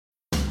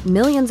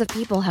Millions of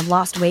people have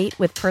lost weight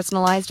with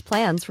personalized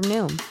plans from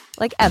Noom.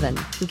 Like Evan,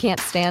 who can't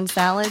stand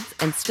salads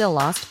and still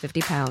lost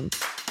 50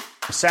 pounds.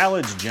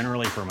 Salads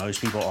generally for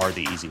most people are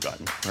the easy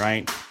button,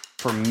 right?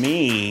 For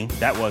me,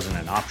 that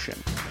wasn't an option.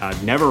 I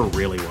never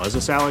really was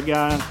a salad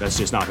guy. That's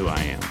just not who I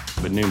am.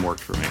 But Noom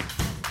worked for me.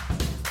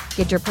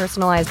 Get your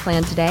personalized plan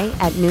today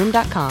at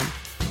Noom.com.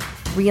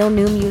 Real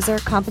Noom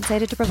user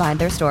compensated to provide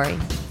their story.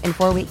 In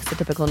 4 weeks, the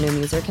typical Noom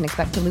user can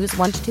expect to lose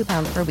 1 to 2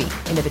 pounds per week.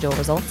 Individual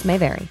results may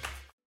vary.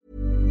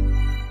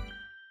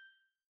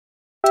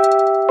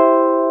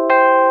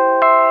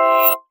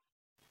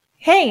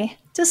 Hey,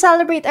 to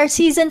celebrate our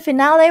season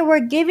finale, we're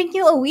giving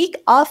you a week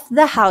of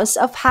The House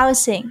of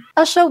Housing,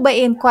 a show by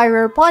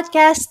Inquirer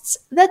Podcasts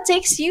that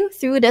takes you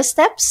through the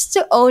steps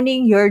to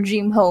owning your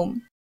dream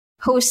home.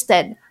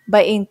 Hosted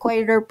by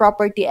Inquirer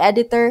Property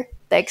Editor,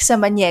 Tex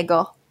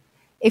Samaniego.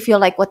 If you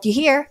like what you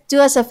hear,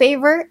 do us a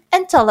favor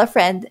and tell a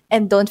friend.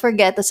 And don't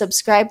forget to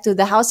subscribe to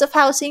The House of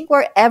Housing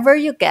wherever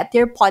you get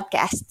your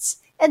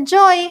podcasts.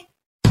 Enjoy!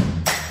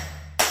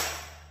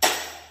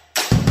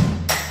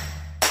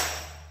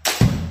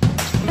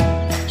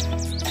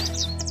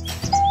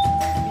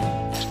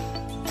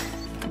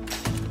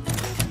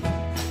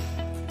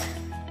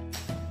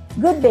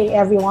 Good day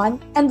everyone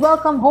and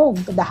welcome home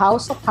to the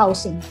House of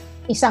Housing,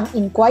 isang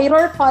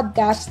Inquirer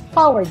podcast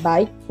powered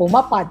by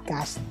Puma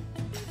Podcast.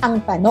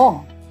 Ang tanong,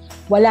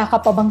 wala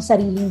ka pa bang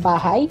sariling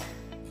bahay?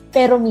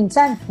 Pero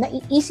minsan,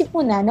 naiisip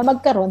mo na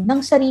magkaroon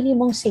ng sarili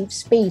mong safe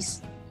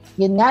space.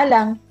 Yun nga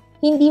lang,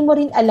 hindi mo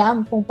rin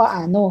alam kung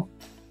paano.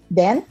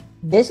 Then,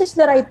 this is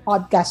the right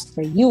podcast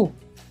for you.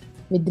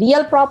 With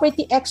real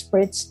property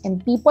experts and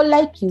people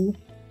like you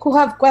who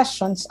have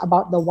questions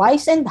about the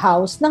whys and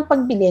hows ng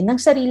pagbili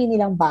ng sarili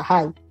nilang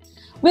bahay.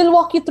 We'll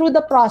walk you through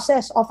the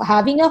process of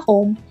having a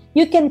home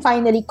you can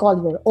finally call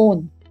your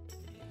own.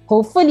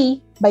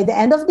 Hopefully, by the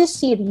end of this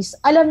series,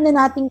 alam na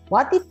natin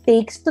what it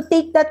takes to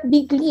take that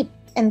big leap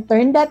and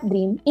turn that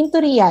dream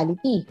into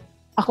reality.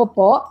 Ako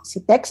po,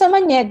 si Tex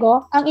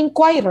Samaniego, ang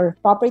Inquirer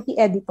Property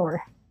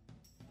Editor.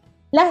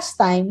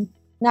 Last time,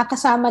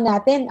 nakasama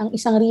natin ang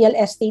isang real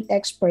estate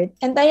expert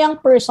and a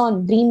young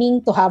person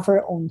dreaming to have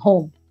her own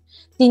home.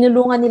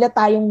 Tinulungan nila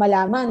tayong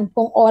malaman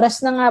kung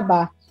oras na nga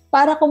ba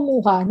para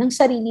kumuha ng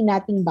sarili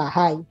nating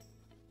bahay.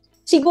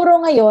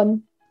 Siguro ngayon,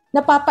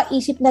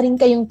 napapaisip na rin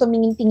kayong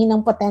tumingin-tingin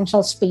ng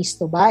potential space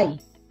to buy.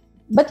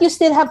 But you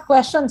still have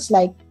questions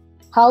like,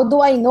 how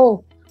do I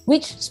know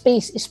which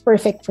space is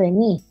perfect for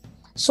me?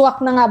 Swak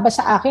na nga ba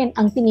sa akin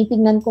ang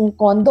tinitingnan kong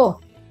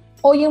kondo?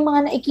 O yung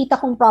mga nakikita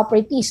kong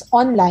properties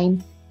online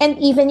and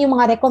even yung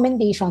mga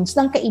recommendations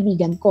ng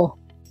kaibigan ko?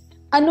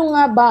 Ano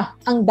nga ba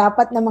ang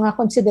dapat na mga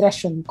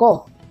konsiderasyon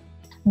ko?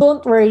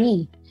 Don't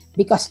worry,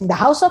 because in the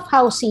House of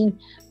Housing,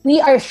 we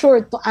are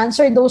sure to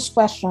answer those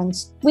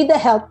questions with the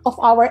help of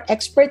our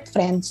expert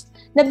friends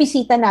na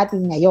bisita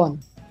natin ngayon.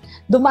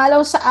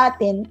 Dumalaw sa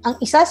atin ang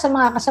isa sa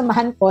mga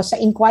kasamahan ko sa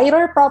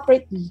Inquirer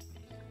Property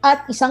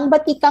at isang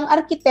batikang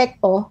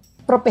arkitekto,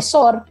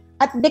 propesor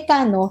at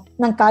dekano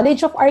ng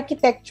College of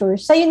Architecture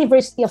sa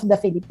University of the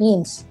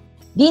Philippines.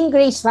 Dean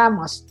Grace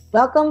Ramos,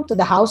 welcome to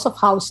the House of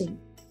Housing.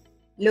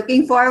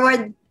 Looking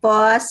forward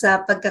po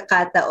sa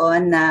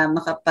pagkakataon na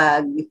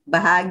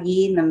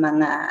makapagbahagi ng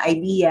mga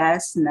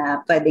ideas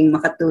na pwedeng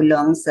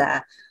makatulong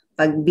sa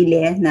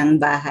pagbili ng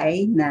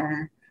bahay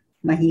na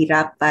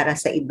mahirap para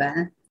sa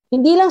iba.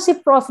 Hindi lang si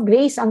Prof.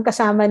 Grace ang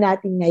kasama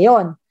natin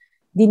ngayon.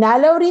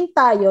 Dinalaw rin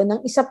tayo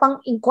ng isa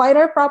pang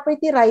Inquirer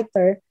property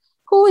writer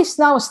who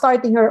is now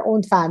starting her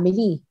own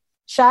family.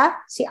 Siya,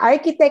 si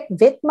Architect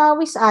Vit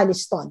Mawis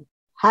Aliston.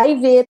 Hi,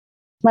 Vit!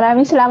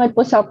 Maraming salamat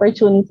po sa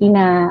opportunity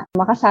na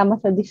makasama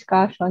sa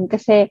discussion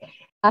kasi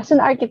as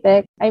an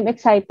architect, I'm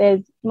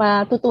excited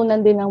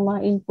matutunan din ng mga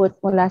input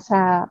mula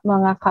sa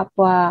mga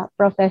kapwa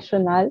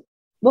professional.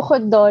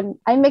 Bukod doon,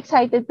 I'm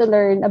excited to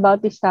learn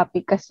about this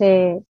topic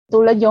kasi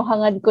tulad yung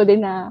hangad ko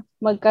din na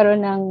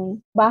magkaroon ng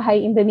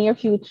bahay in the near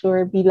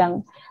future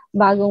bilang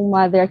bagong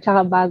mother at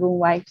saka bagong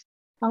wife.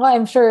 Ako,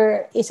 I'm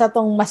sure isa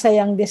tong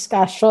masayang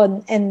discussion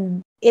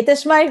and it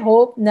is my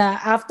hope na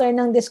after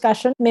ng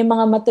discussion, may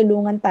mga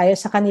matulungan tayo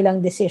sa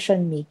kanilang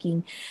decision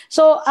making.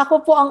 So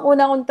ako po ang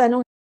una kong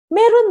tanong,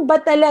 meron ba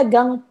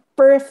talagang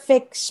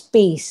perfect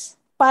space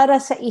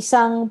para sa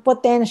isang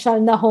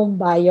potential na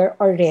home buyer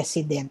or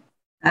resident?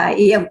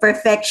 Yung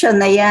perfection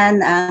na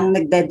yan, ang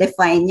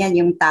nagde-define yan,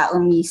 yung tao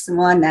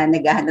mismo na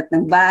naghahanap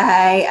ng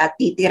bahay at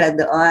titira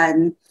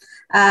doon.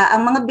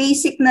 Ang mga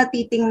basic na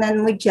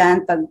titingnan mo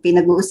dyan pag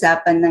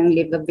pinag-uusapan ng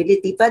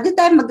livability, pwede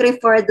tayo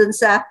mag-refer dun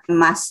sa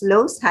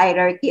Maslow's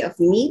hierarchy of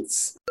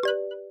needs.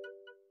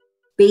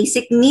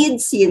 Basic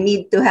needs, you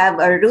need to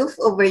have a roof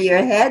over your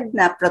head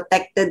na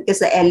protected ka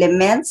sa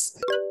elements.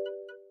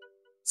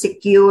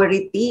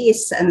 Security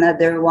is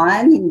another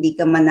one, hindi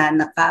ka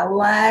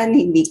mananakawan,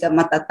 hindi ka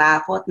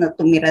matatakot na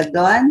tumira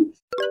doon.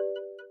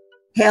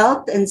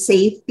 Health and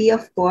safety,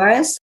 of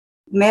course.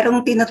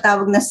 Merong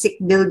tinatawag na sick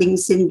building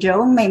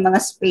syndrome. May mga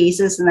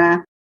spaces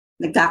na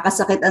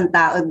nagkakasakit ang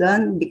tao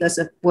doon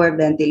because of poor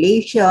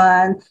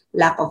ventilation,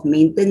 lack of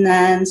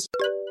maintenance.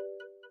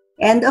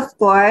 And of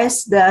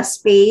course, the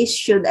space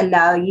should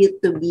allow you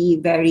to be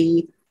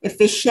very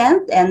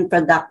efficient and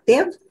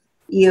productive.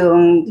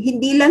 Yung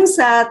hindi lang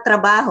sa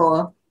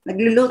trabaho,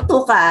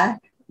 nagluluto ka,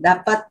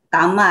 dapat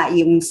tama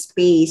yung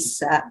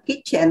space sa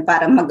kitchen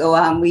para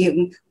magawa mo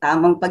yung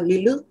tamang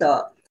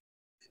pagluluto.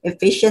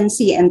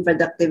 Efficiency and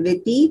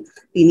productivity,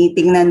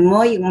 tinitingnan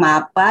mo yung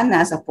mapa,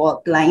 nasa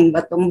fault line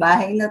ba itong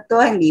bahay na to,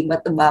 hindi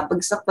ba ito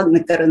babagsak pag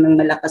nagkaroon ng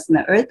malakas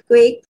na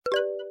earthquake.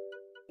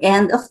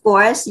 And of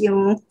course,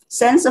 yung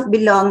sense of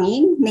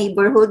belonging,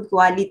 neighborhood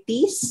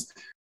qualities,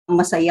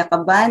 masaya ka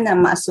ba na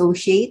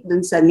ma-associate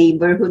dun sa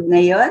neighborhood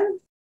na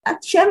yon? At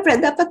syempre,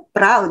 dapat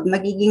proud,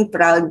 magiging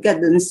proud ka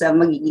dun sa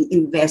magiging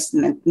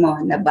investment mo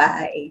na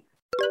bahay.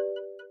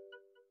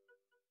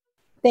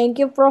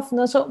 Thank you, Prof.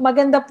 No? So,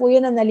 maganda po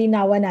yun na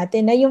nalinawan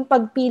natin na yung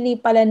pagpili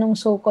pala ng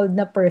so-called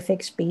na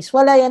perfect space,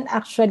 wala yan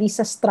actually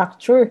sa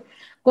structure,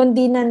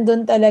 kundi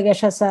nandun talaga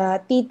siya sa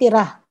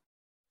titira.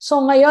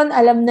 So, ngayon,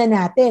 alam na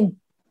natin,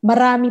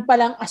 marami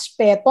palang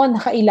aspeto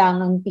na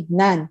kailangang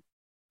tignan.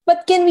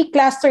 But can we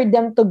cluster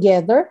them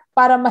together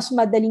para mas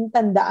madaling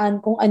tandaan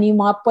kung ano yung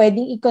mga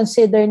pwedeng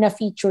i-consider na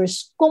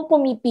features kung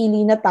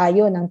pumipili na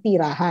tayo ng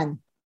tirahan?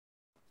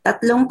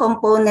 3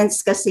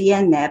 components kasi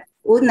yan, Nep.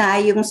 Una,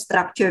 yung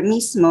structure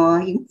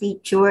mismo, yung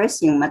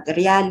features, yung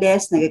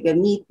materials na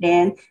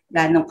gagamitin,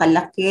 ganong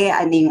kalaki,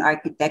 ano yung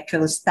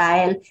architectural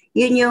style.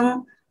 Yun yung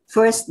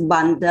first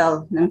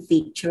bundle ng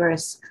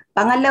features.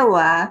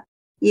 Pangalawa,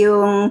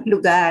 yung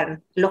lugar,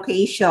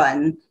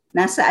 location,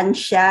 nasaan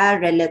siya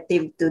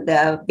relative to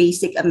the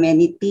basic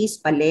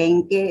amenities,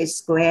 palengke,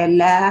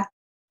 eskwela,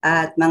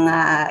 at mga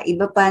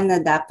iba pa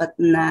na dapat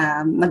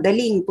na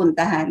madaling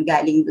puntahan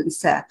galing dun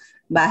sa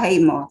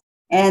bahay mo.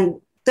 And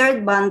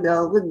third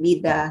bundle would be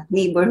the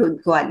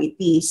neighborhood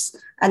qualities.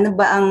 Ano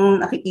ba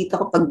ang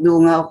nakikita ko pag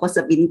dungaw ko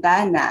sa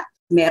bintana?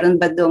 Meron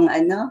ba dong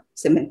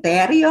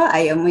sementeryo?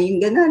 Ayaw mo yung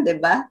gano'n, di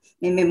ba?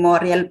 May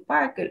memorial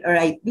park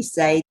right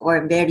beside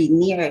or very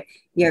near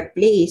your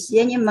place.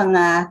 Yan yung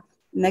mga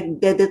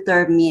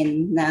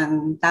nagde-determine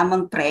ng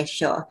tamang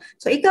presyo.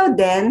 So ikaw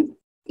din,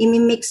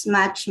 imi-mix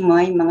match mo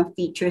yung mga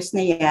features na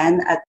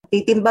yan at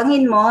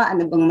titimbangin mo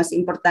ano bang mas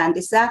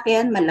importante sa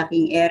akin,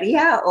 malaking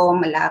area o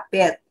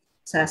malapit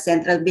sa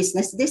Central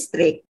Business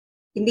District.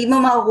 Hindi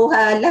mo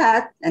makukuha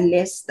lahat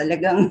unless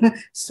talagang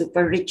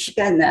super rich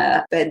ka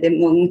na pwede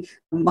mong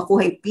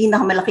makuha yung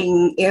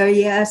pinakamalaking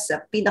area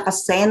sa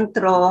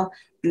pinakasentro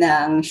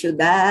ng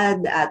syudad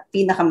at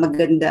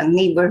pinakamagandang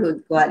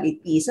neighborhood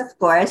qualities. Of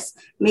course,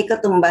 may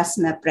katumbas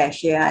na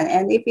presyo yan.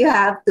 And if you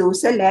have to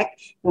select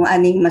kung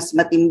anong mas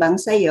matimbang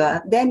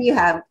sa'yo, then you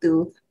have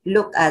to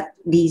look at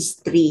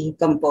these 3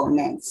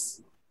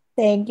 components.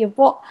 Thank you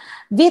po.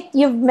 Vit,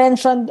 you've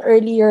mentioned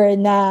earlier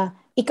na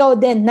ikaw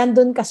din,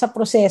 nandun ka sa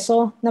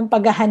proseso ng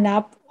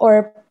paghahanap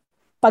or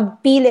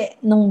pagpili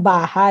ng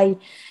bahay.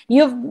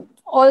 You've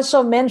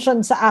also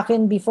mentioned sa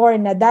akin before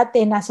na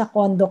dati nasa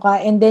condo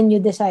ka and then you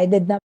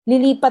decided na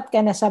lilipat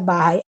ka na sa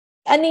bahay.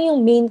 Ano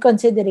yung main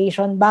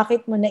consideration?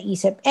 Bakit mo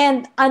naisip?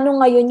 And ano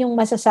ngayon yung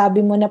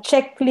masasabi mo na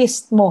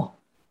checklist mo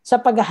sa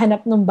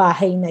paghahanap ng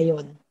bahay na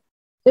yon?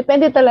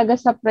 Depende talaga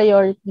sa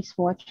priorities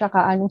mo at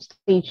saka anong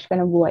stage ka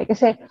ng buhay.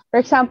 Kasi,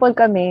 for example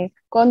kami,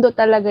 condo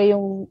talaga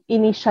yung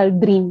initial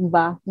dream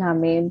ba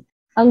namin.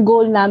 Ang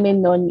goal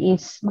namin nun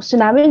is gusto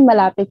namin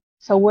malapit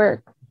sa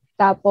work.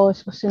 Tapos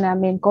gusto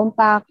namin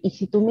compact,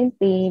 easy to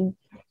maintain.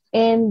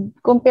 And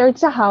compared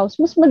sa house,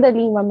 mas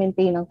madaling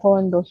ma-maintain ang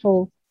condo.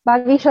 So,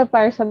 bagay siya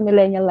para sa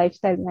millennial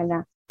lifestyle nga na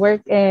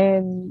work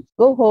and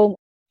go home.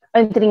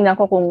 And tinignan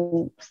ko kung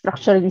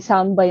structurally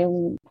sound ba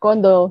yung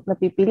condo na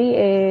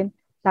pipiliin.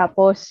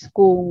 Tapos,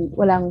 kung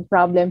walang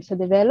problem sa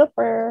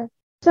developer.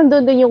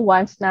 Nandun din yung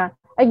ones na,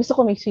 ay gusto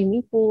ko may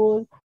swimming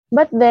pool.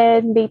 But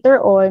then, later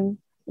on,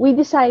 we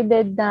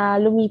decided na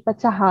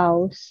lumipat sa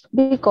house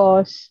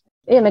because,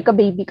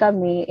 nagka-baby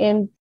kami.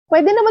 And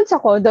pwede naman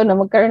sa condo na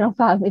magkaroon ng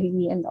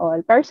family and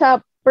all. Pero sa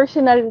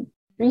personal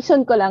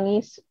reason ko lang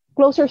is,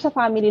 closer sa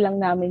family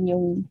lang namin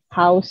yung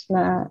house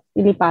na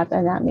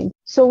ilipatan namin.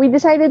 So, we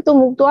decided to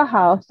move to a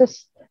house.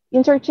 Tapos,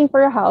 in searching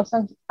for a house,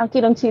 ang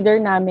kinonsider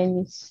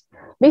namin is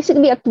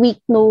basically a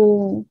tweak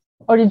nung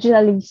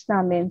original lease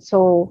namin.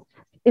 So,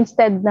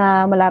 instead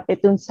na malapit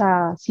dun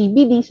sa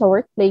CBD, sa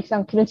workplace,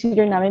 ang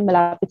consider namin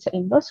malapit sa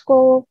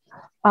Indosco,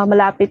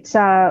 malapit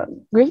sa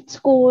great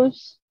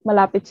schools,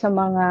 malapit sa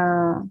mga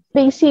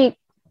basic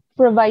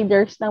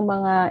providers ng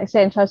mga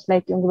essentials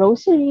like yung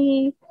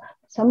grocery,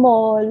 sa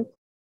mall.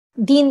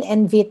 Dean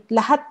and Vit,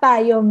 lahat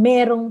tayo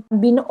merong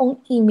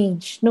binuong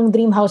image ng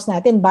dream house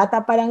natin.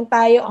 Bata pa lang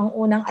tayo, ang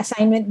unang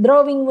assignment,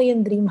 drawing mo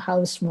yung dream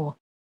house mo.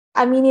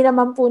 Aminin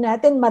naman po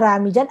natin,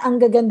 marami dyan. Ang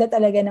gaganda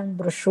talaga ng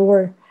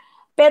brochure.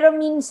 Pero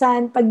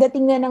minsan,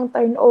 pagdating na ng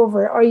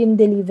turnover or yung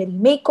delivery,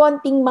 may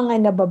konting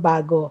mga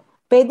nababago.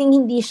 Pwedeng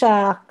hindi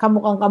siya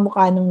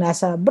kamukhang-kamukha nung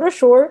nasa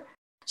brochure.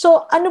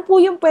 So, ano po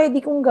yung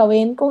pwede kong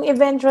gawin kung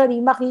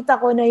eventually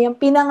makita ko na yung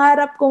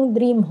pinangarap kong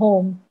dream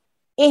home,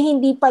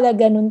 hindi pala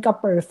ganun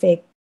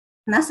ka-perfect?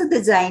 Nasa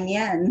design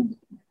yan.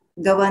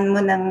 Gawan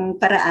mo ng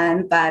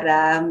paraan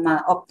para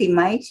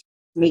ma-optimize,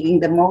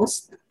 making the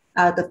most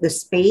out of the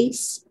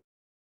space?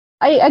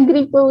 I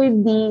agree po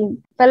with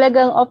Dean.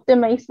 Talagang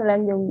optimize na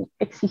lang yung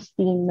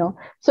existing, no?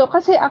 So,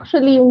 kasi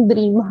actually yung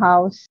dream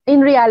house,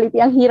 in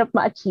reality, ang hirap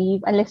ma-achieve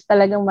unless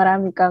talagang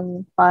marami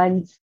kang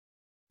funds.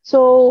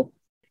 So,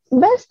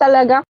 best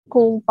talaga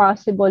kung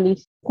possible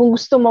is, kung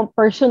gusto mo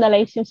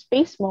personalize yung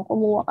space mo,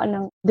 kumuha ka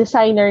ng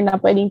designer na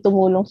pwedeng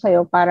tumulong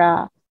sa'yo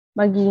para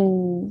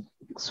maging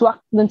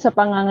swak dun sa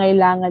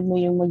pangangailangan mo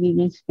yung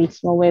magiging space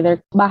mo, whether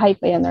bahay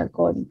pa yan or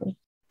condo.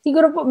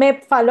 Siguro po may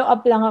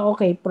follow-up lang ako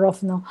kay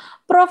Prof, no?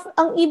 Prof,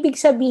 ang ibig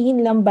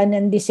sabihin lang ba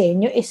ng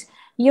disenyo is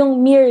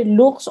yung mere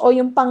looks o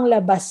yung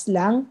panglabas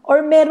lang?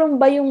 Or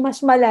meron ba yung mas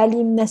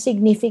malalim na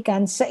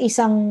significance sa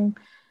isang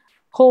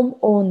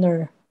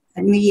homeowner?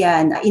 Ano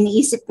yan,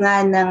 iniisip nga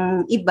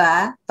ng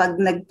iba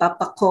pag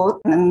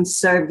nagpapakote ng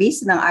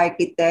service ng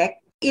architect,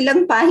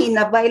 ilang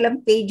pahina ba, ilang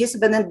pages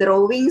ba ng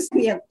drawings,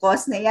 yung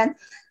cost na yan.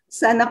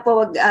 Sana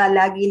po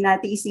lagi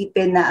natin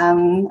isipin na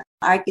ang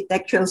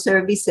architectural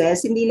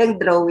services, hindi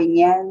lang drawing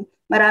yan.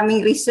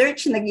 Maraming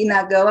research na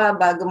ginagawa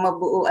bago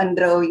mabuo ang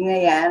drawing na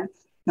yan.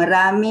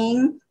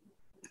 Maraming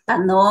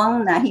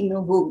tanong na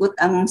hinuhugot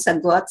ang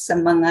sagot sa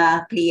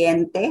mga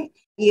kliyente.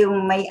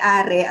 Yung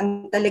may-ari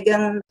ang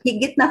talagang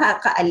higit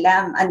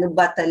nakakaalam ano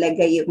ba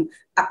talaga yung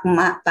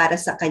akma para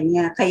sa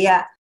kanya.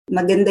 Kaya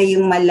maganda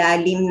yung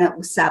malalim na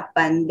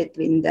usapan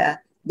between the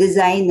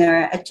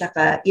designer at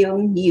saka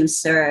yung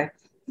user.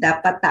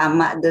 Dapat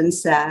tama dun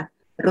sa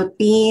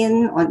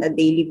routine on a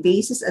daily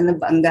basis. Ano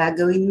ba ang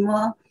gagawin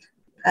mo?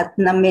 At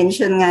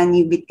na-mention nga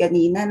ni Bit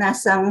kanina,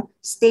 nasang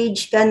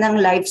stage ka ng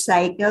life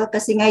cycle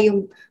kasi nga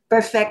yung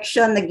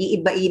perfection,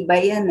 nag-iiba-iba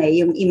yan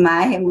eh. Yung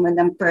imahe mo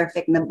ng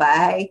perfect na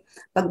bahay.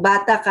 Pag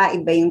bata ka,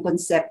 iba yung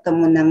konsepto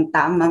mo ng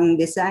tamang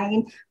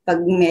design.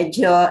 Pag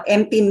medyo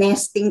empty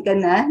nesting ka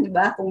na, di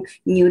ba? Kung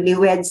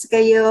newlyweds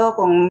kayo,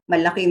 kung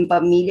malaki yung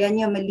pamilya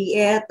nyo,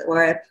 maliit,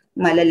 or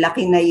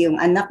malalaki na yung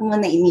anak mo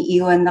na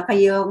iniiwan na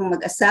kayo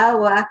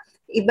mag-asawa,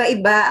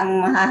 iba-iba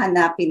ang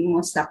mahahanapin mo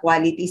sa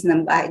qualities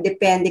ng bahay.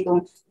 Depende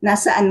kung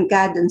nasaan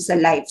ka dun sa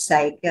life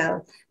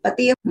cycle.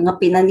 Pati yung mga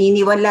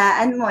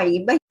pinaniniwalaan mo,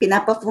 iba,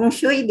 pinapa-feng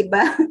shui, di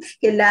ba?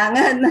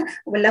 Kailangan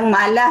walang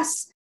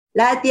malas.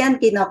 Lahat yan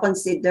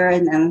kinoconsider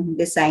ng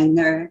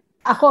designer.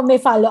 Ako may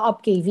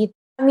follow-up kay Vit.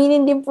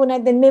 Aminin din po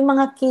natin, may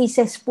mga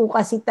cases po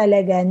kasi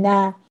talaga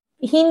na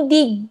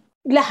hindi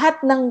lahat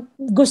ng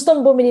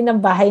gustong bumili ng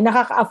bahay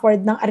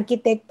nakaka-afford ng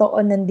arkitekto o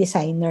ng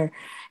designer.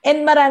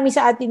 And marami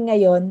sa atin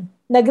ngayon,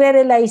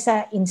 nagre-rely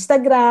sa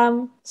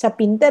Instagram, sa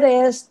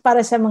Pinterest,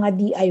 para sa mga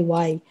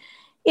DIY.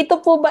 Ito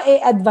po ba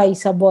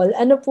advisable?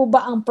 Ano po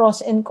ba ang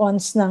pros and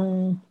cons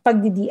ng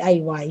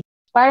pagdi-DIY?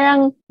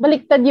 Parang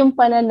baliktad yung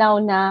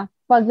pananaw na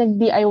pag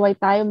nag-DIY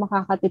tayo,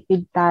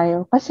 makakatipid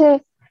tayo. Kasi,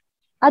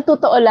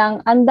 totoo lang,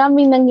 ang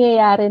daming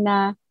nangyayari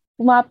na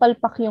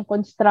pumapalpak yung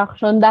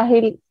construction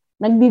dahil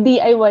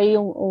nagdi-DIY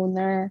yung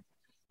owner.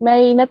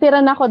 May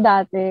natira na ako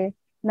dati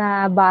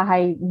na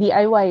bahay,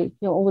 DIY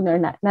yung owner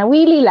na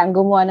willy lang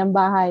gumawa ng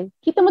bahay.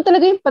 Kita mo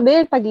talaga yung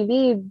pader,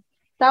 tagilid.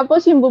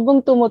 Tapos yung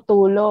bubong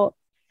tumutulo.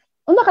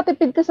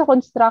 Nakatipid ka sa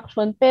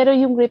construction, pero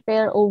yung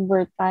repair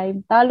over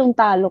time,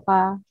 talong-talo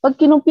ka. Pag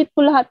kinumpit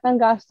mo lahat ng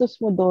gastos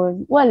mo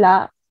doon,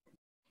 wala.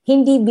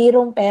 Hindi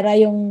birong pera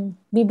yung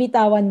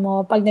bibitawan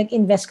mo pag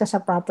nag-invest ka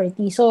sa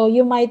property. So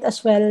you might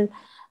as well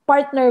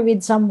partner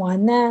with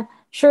someone na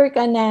sure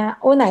ka na,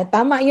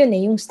 tama yun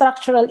yung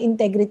structural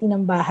integrity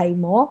ng bahay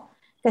mo.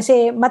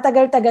 Kasi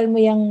matagal-tagal mo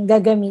yung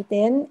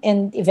gagamitin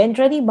and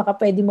eventually baka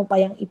pwede mo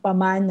pa yung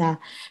ipamana.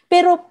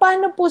 Pero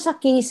paano po sa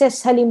cases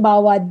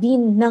halimbawa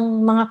din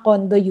ng mga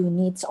condo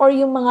units or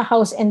yung mga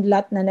house and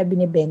lot na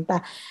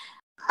binibenta?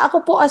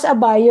 Ako po as a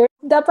buyer,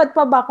 dapat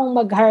pa ba akong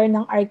mag-hire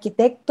ng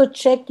architect to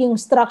check yung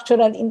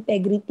structural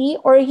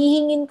integrity or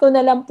hihingin ko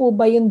na lang po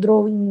ba yung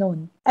drawing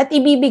nun? At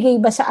ibibigay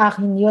ba sa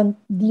akin yun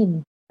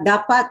din?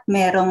 Dapat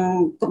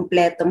merong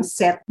kompletong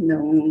set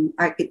ng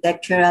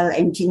architectural,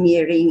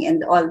 engineering,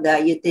 and all the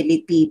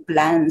utility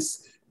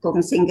plans. Kung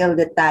single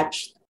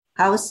detached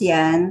house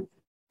yan,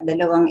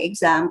 dalawang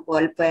example,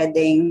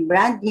 pwedeng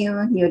brand new,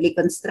 newly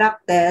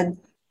constructed,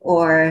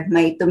 or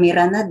may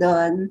tumira na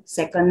doon,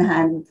 second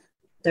hand,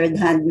 third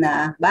hand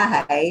na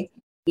bahay.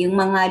 Yung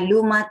mga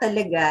luma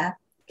talaga,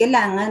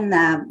 kailangan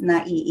na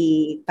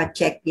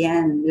ipa-check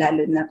yan,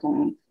 lalo na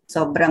kung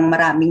sobrang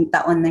maraming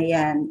taon na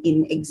yan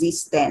in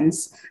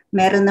existence.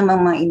 Meron namang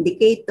mga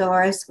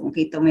indicators, kung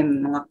kita may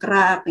mga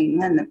crack,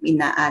 yung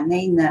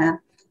inaanay na,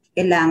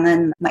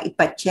 kailangan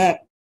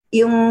maipa-check.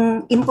 Yung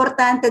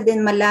importante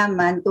din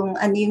malaman kung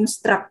ano yung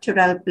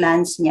structural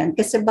plans niyan.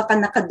 Kasi baka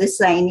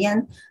nakadesign yan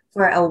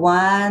for a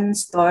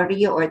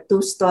 1-story or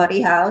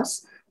 2-story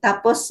house.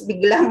 Tapos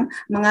biglang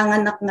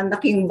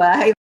manganganak-nganak yung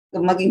bahay,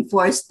 maging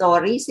 4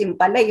 stories. Yung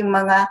pala yung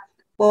mga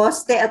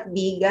poste at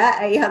biga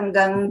ay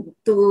hanggang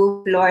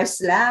 2 floors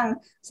lang.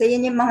 So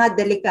yun yung mga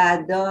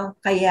delikado.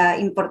 Kaya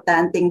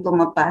importanteng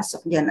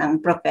pumapasok dyan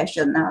ang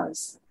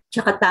professionals.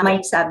 Tsaka tama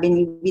yung sabi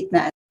ni Vit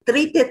na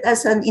treat it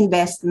as an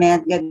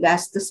investment.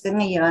 Gagastos ka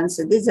ngayon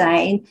sa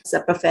design, sa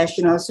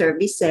professional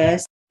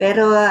services.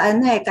 Pero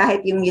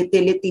kahit yung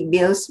utility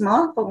bills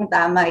mo, kung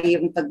tama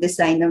yung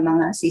pag-design ng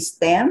mga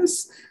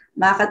systems,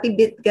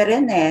 makatibit ka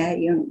rin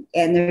yung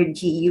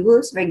energy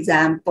use, for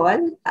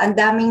example. Ang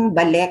daming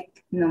balik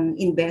ng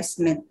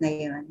investment na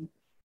yun.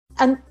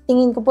 Ang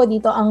tingin ko po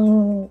dito, ang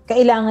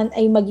kailangan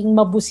ay maging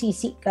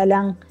mabusisi ka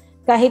lang.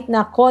 Kahit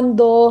na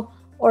condo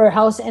or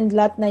house and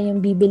lot na yung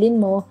bibilin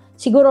mo,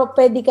 siguro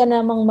pwede ka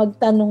namang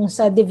magtanong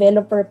sa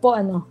developer po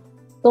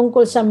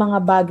tungkol sa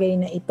mga bagay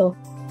na ito.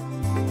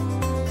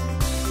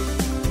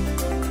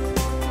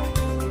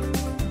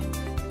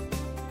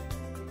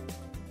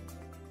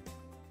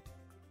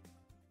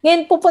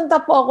 Ngayon, pupunta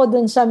po ako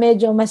dun sa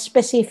medyo mas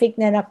specific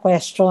na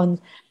question.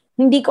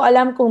 Hindi ko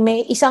alam kung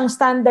may isang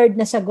standard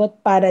na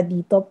sagot para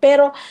dito.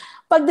 Pero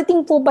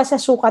pagdating po ba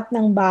sa sukat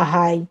ng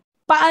bahay,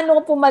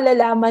 paano ko po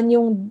malalaman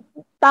yung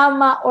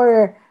tama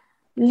or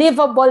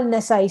livable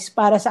na size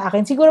para sa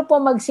akin? Siguro po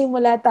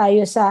magsimula tayo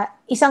sa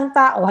isang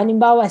tao.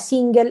 Halimbawa,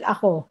 single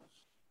ako.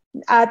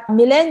 At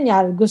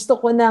millennial, gusto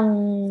ko ng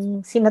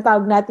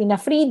sinatawag natin na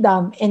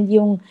freedom and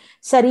yung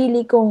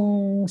sarili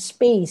kong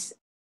space.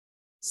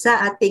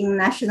 Sa ating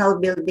National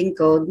Building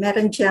Code,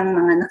 meron siyang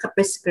mga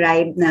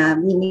nakaprescribe na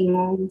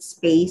minimum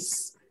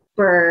space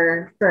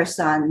per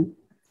person.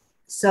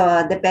 So,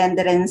 depende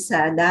rin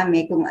sa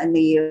dami kung ano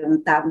yung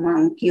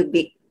tamang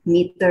cubic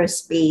meter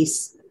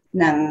space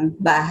ng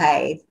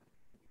bahay.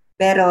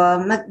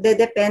 Pero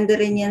magdedepende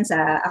rin yan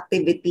sa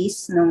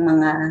activities ng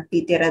mga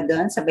titira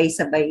doon.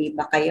 Sabay-sabay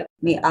ba kayo?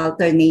 May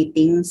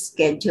alternating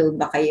schedule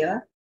ba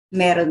kayo?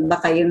 Meron ba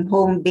kayong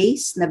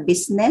home-based na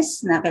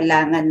business na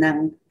kailangan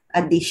ng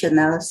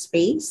additional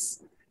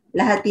space?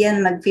 Lahat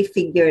yan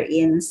mag-figure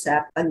in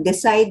sa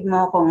pag-decide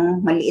mo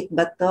kung maliit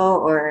ba to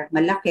or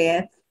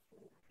malaki.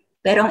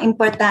 Pero ang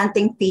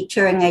importanteng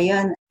feature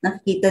ngayon,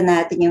 nakikita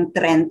natin yung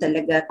trend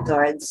talaga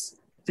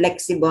towards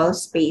flexible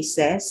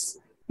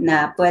spaces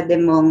na pwede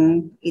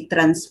mong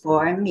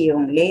i-transform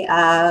yung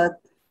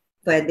layout,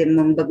 pwede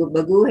mong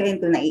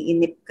bagu-baguhin kung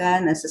naiinip ka,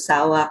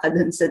 nasasawa ka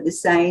dun sa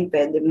design,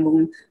 pwede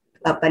mong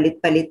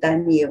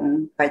palit-palitan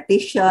yung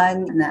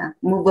partition na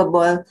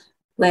movable.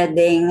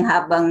 Pwedeng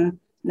habang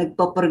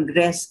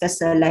nagpo-progress ka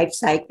sa life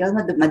cycle,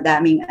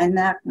 madaming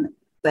anak,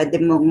 pwede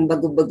mong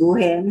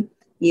bagu-baguhin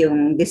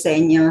yung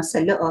disenyo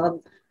sa loob.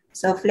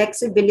 So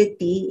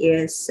flexibility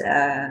is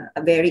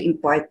a very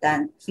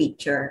important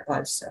feature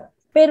also.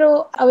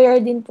 Pero aware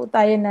din po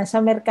tayo na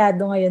sa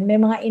merkado ngayon, may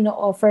mga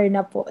ino-offer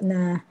na po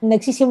na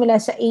nagsisimula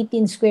sa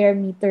 18 square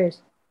meters.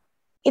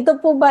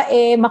 Ito po ba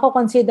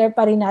mako-consider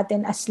pa rin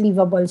natin as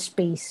livable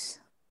space?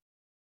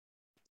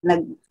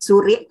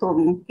 Nagsuri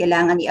kung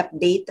kailangan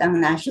i-update ang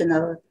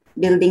National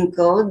Building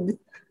Code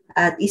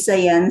at isa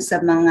yan sa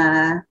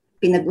mga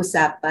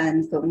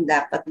pinag-usapan kung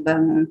dapat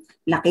bang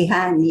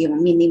lakihan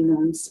yung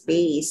minimum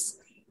space.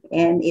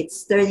 And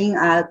it's turning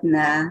out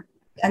na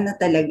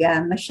talaga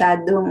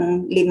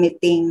masyadong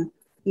limiting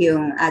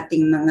yung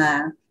ating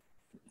mga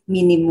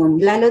minimum.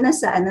 Lalo na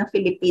sa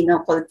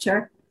Filipino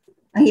culture.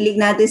 Ang hilig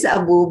natin sa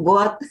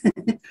abubot.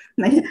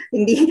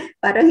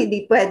 Parang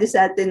hindi pwede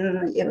sa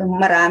atin yung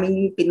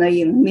maraming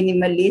Pinoy yung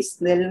minimalist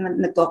dahil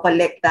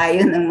nagko-collect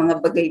tayo ng mga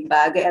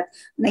bagay-bagay at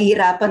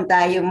nahihirapan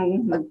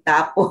tayong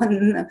magtapon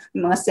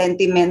ng mga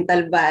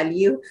sentimental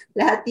value.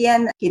 Lahat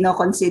yan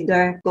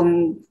kino-consider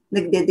kung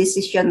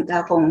nagde-decision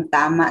ka kung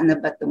tama na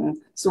ba itong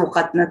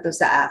sukat na to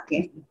sa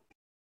akin.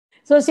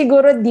 So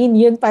siguro din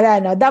yun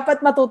pala,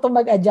 dapat matuto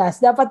mag-adjust,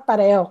 dapat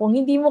pareho. Kung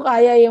hindi mo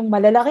kaya yung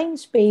malalaking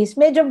space,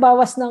 medyo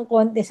bawas ng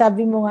konti,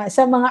 sabi mo nga,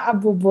 sa mga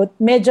abubot,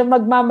 medyo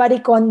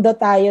magmamarikondo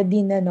tayo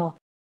din,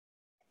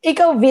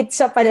 Ikaw, Vit,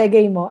 sa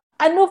palagay mo,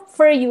 ano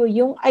for you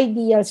yung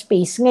ideal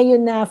space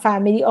ngayon na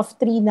family of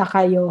 3 na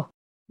kayo?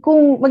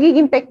 Kung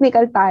magiging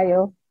technical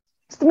tayo,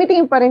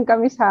 tumitingin pa rin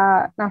kami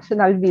sa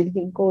National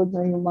Building Code,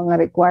 yung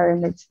mga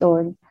requirements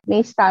doon.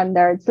 May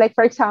standards. Like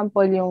for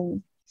example,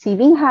 yung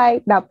ceiling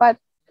height, dapat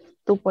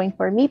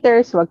 2.4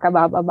 meters, huwag ka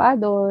bababa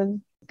doon.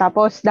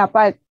 Tapos,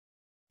 dapat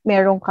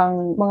meron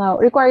kang mga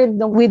required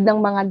width ng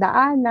mga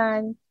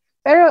daanan.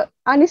 Pero,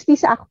 honestly,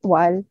 sa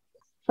actual,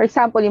 for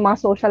example, yung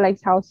mga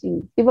socialized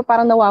housing, di ba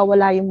parang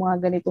nawawala yung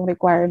mga ganitong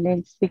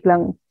requirements,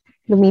 biglang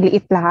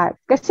lumiliit lahat.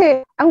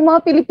 Kasi, ang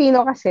mga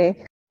Pilipino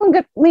kasi,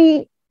 hanggat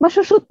may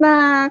masushoot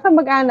na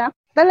kamag-anak,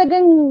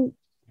 talagang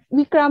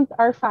we cramped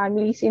our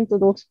families into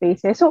those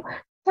spaces. So,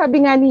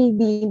 sabi nga ni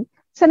Dean,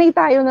 sanay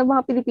tayo ng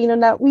mga Pilipino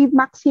na we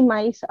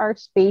maximize our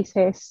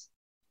spaces.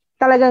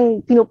 Talagang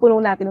pinupuno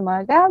natin ng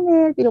mga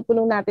gamit,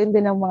 pinupuno natin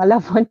din ng mga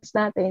loved ones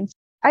natin.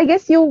 I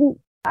guess yung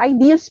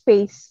ideal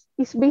space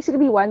is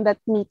basically one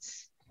that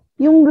meets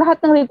yung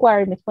lahat ng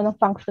requirements mo, ng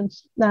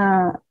functions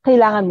na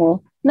kailangan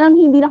mo, na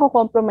hindi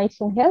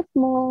nako-compromise yung health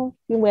mo,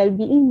 yung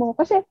well-being mo.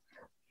 Kasi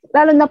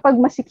lalo na pag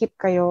masikip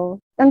kayo,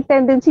 ang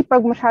tendency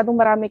pag masyadong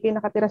marami kayo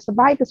nakatira sa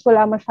bahay, tapos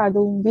wala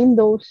masyadong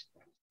windows,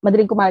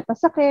 madaling kumalat ng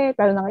sakit,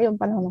 lalo na ngayon,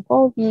 panahon ng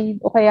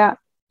COVID, o kaya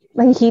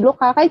nahihilo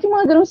ka, kahit yung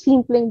mga ganong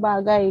simpleng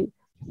bagay,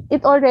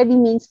 it already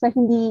means na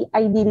hindi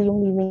ideal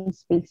yung living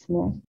space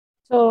mo.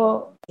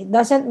 So, it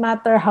doesn't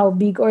matter how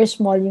big or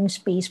small yung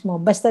space mo,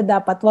 basta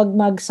dapat wag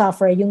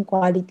mag-suffer yung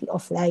quality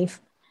of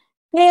life.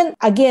 Ngayon,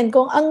 again,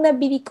 kung ang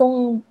nabili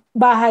kong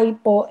bahay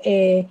po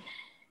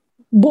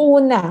buo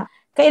na,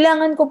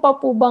 kailangan ko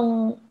pa po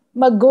bang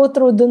mag-go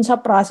through dun sa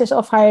process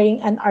of hiring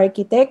an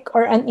architect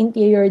or an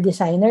interior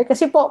designer?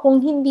 Kasi po,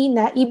 kung hindi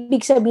na,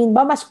 ibig sabihin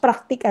ba mas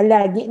practical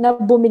lagi na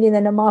bumili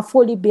na ng mga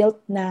fully built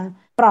na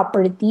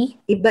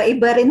property?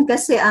 Iba-iba rin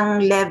kasi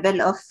ang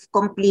level of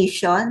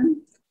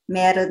completion.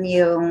 Meron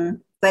yung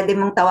pwede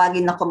mong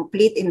tawagin na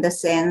complete in the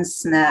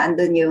sense na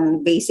andun yung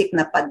basic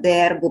na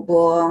pader,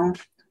 bubong.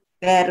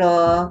 Pero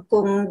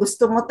kung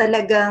gusto mo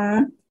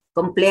talagang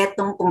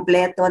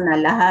kompletong-kompleto na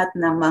lahat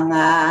ng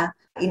mga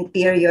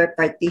interior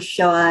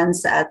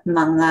partitions at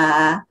mga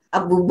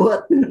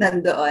abubot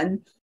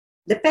nandoon,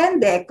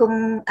 depende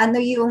kung ano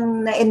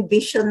yung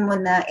na-envision mo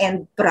na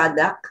end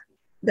product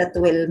that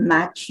will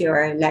match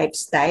your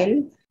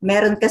lifestyle.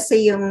 Meron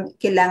kasi yung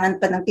kailangan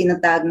pa ng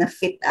tinatawag na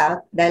fit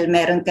out dahil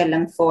meron ka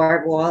lang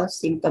 4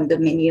 walls, yung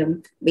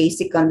condominium,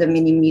 basic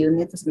condominium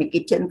unit, may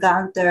kitchen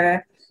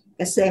counter.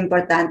 Kasi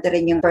importante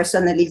rin yung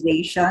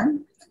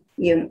personalization,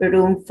 yung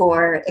room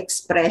for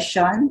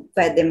expression.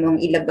 Pwede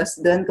mong ilabas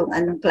doon kung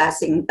anong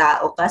klaseng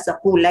tao ka sa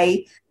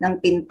kulay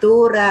ng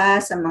pintura,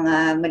 sa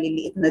mga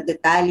maliliit na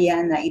detalya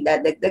na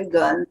idadagdag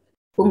doon.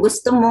 Kung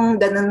gusto mong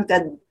ganun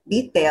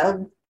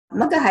ka-detailed,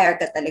 mag-hire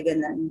ka talaga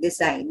ng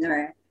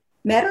designer.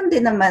 Meron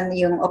din naman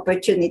yung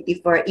opportunity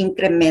for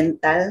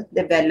incremental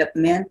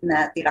development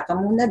na tira ka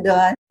muna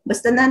doon.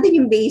 Basta nandun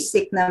yung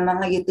basic na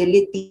mga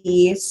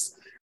utilities,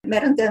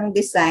 meron kang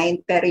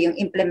design pero yung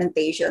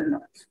implementation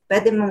mo,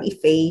 pwede mong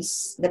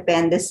i-face,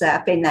 depende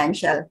sa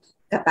financial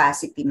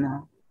capacity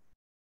mo.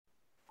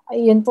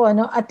 Ayun po,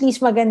 at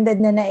least maganda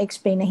na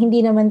na-explain na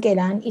hindi naman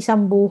kailangan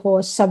isang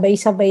buhos,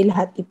 sabay-sabay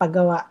lahat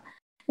ipagawa.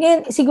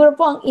 Ngayon, siguro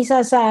po ang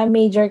isa sa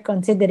major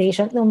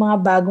consideration ng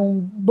mga bagong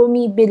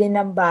bumibili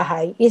ng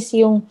bahay is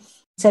yung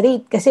sa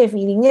rate. Kasi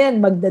feeling nila,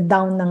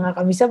 magda-down na nga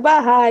kami sa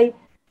bahay.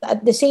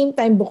 At the same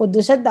time, bukod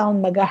doon sa down,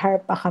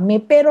 mag-hire pa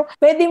kami. Pero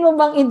pwede mo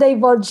bang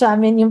i-divulge sa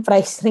amin yung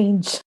price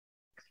range?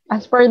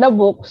 As per the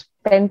books,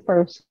 10%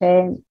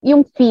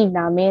 yung fee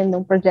namin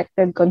ng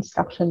projected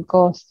construction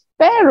cost.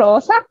 Pero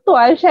sa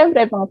actual,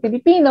 syempre, mga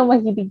Pilipino,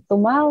 mahilig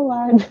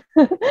tumawad.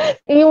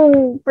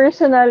 Yung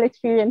personal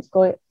experience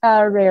ko,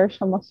 rare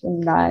siya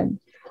masundan.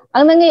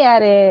 Ang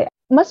nangyayari,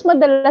 mas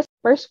madalas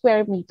per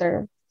square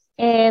meter.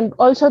 And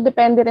also,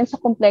 depende rin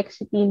sa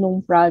complexity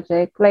ng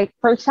project. Like,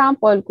 for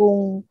example,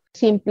 kung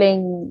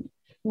simpleng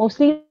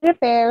mostly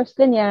repairs,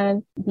 ganyan,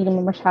 hindi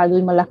naman masyado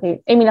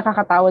malaki. May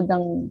nakakatawad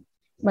ng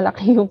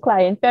malaki yung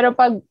client. Pero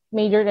pag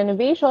major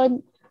renovation,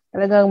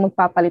 talagang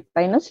magpapalit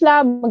tayo ng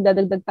slab,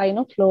 magdadagdag tayo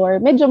ng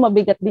floor, medyo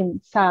mabigat din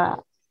sa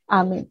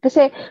amin.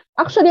 Kasi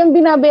actually, ang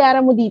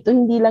binabayaran mo dito,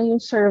 hindi lang yung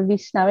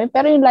service namin,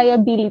 pero yung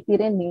liability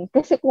rin eh.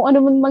 Kasi kung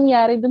ano man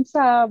mangyari dun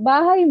sa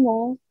bahay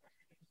mo,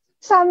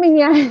 sa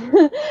amin yan.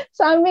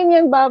 Sa amin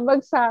yan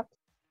babagsak.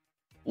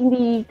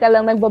 Hindi ka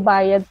lang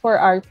nagbabayad for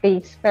our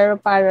taste, pero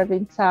para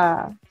rin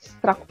sa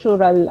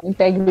structural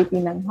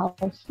integrity ng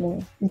house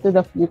mo into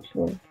the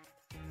future.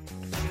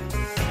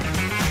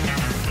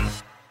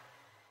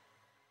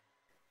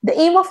 The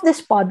aim of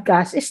this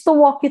podcast is to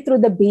walk you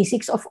through the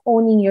basics of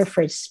owning your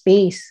first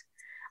space.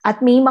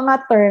 At may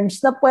mga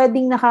terms na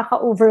pwedeng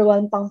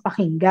nakaka-overwhelm pang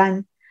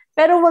pakinggan.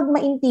 Pero wag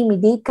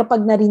ma-intimidate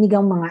kapag narinig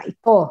ang mga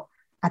ito.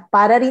 At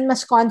para rin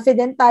mas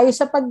confident tayo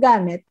sa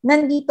paggamit,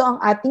 nandito ang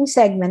ating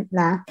segment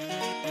na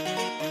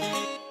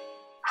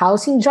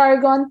Housing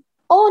Jargon,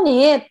 Own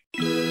It!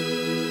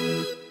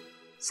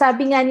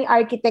 Sabi nga ni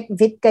Architect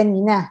Vit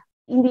kanina,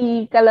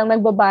 hindi ka lang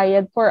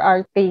nagbabayad for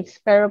our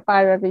taste, pero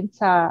para rin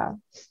sa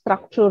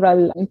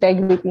structural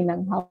integrity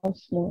ng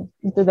house mo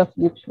into the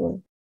future.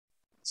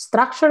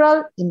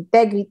 Structural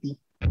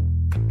integrity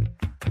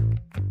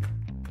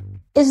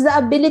is the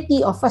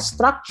ability of a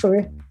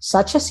structure,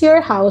 such as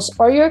your house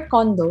or your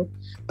condo,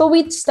 to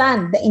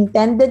withstand the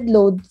intended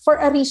load for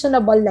a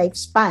reasonable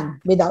lifespan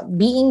without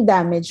being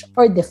damaged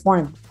or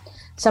deformed.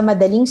 Sa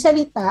madaling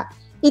salita,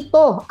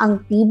 ito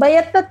ang tibay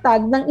at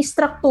tatag ng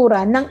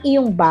istruktura ng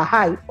iyong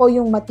bahay o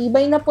yung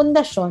matibay na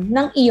pundasyon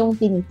ng iyong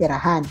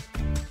tinitirahan.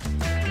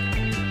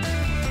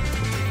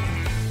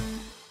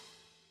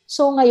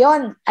 So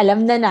ngayon,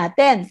 alam na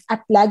natin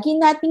at lagi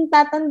nating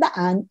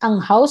tatandaan ang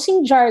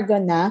housing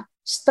jargon na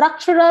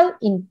structural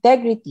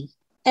integrity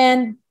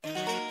and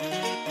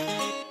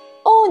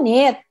own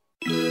it.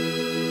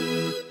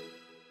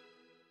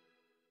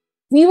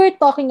 We were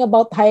talking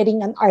about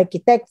hiring an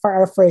architect for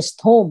our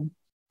first home.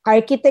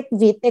 Architect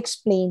Vit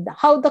explained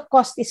how the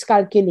cost is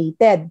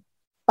calculated,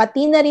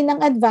 pati na rin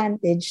ang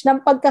advantage ng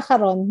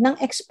pagkakaroon ng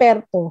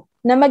eksperto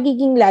na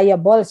magiging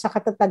liable sa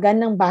katatagan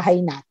ng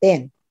bahay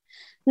natin.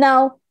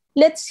 Now,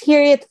 let's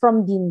hear it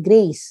from Dean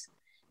Grace.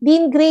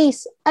 Dean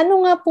Grace,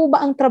 ano nga po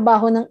ba ang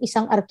trabaho ng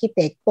isang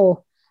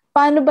arkitekto?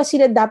 Paano ba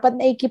sila dapat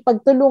na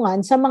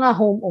ikipagtulungan sa mga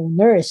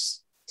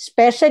homeowners?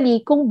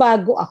 Especially kung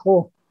bago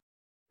ako.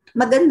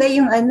 Maganda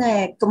yung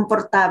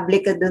komportable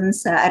ka dun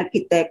sa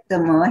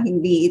arkitekto mo.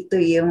 Hindi ito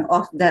yung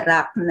off the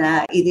rack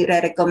na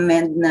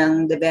i-recommend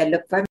ng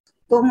developer.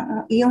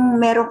 Kung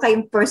yung meron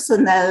kayong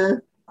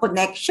personal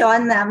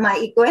connection na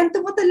maikwento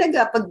mo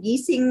talaga. Pag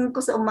gising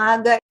ko sa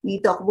umaga,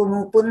 dito ako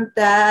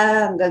pumupunta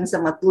hanggang sa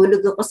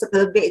matulog ako sa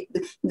gabi.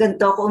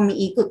 Ganito ako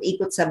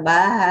umiikot-ikot sa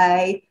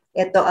bahay.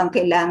 Ito ang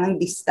kailangang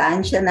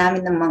distansya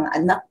namin ng mga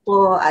anak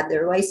ko.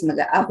 Otherwise,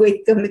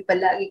 mag-aaway kami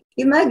palagi.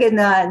 Yung mga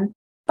ganon.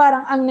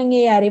 Parang ang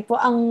nangyayari po,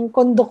 ang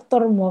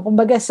conductor mo,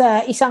 kumbaga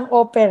sa isang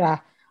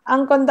opera,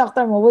 ang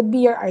conductor mo would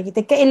be your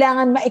architect.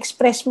 Kailangan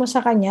ma-express mo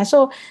sa kanya.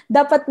 So,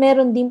 dapat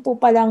meron din po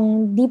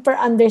palang deeper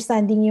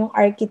understanding yung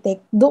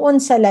architect doon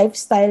sa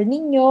lifestyle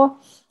ninyo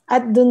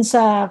at doon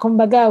sa,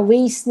 kumbaga,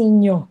 ways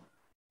ninyo.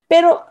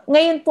 Pero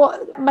ngayon po,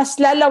 mas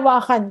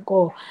lalawakan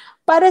ko.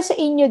 Para sa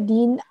inyo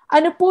din,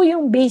 ano po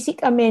yung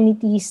basic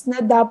amenities na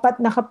dapat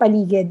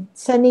nakapaligid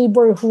sa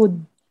neighborhood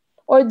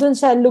or doon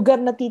sa lugar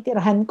na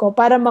titirahan ko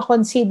para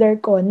ma-consider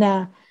ko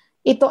na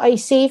ito ay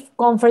safe,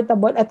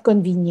 comfortable, at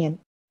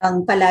convenient?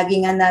 Ang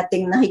palagi nga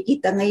nating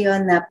nakikita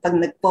ngayon na pag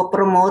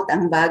nagpo-promote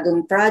ang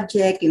bagong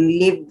project, yung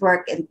live,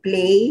 work, and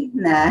play,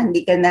 na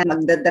hindi ka na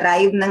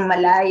magdadrive ng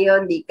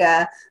malayo, hindi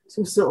ka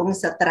susuong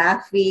sa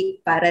traffic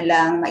para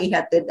lang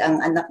maihatid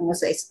ang anak mo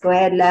sa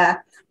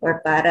eskwela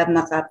or para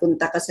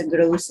makapunta ka sa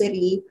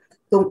grocery,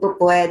 kung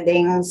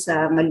pwedeng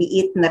sa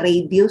maliit na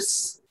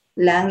radius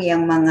lang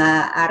yung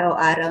mga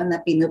araw-araw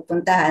na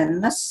pinupuntahan,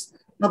 mas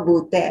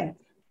mabuti.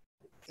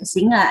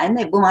 Kasi nga,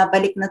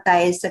 bumabalik na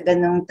tayo sa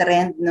ganong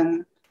trend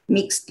ng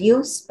mixed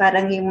use,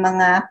 parang yung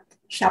mga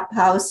shop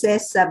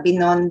houses sa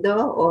Binondo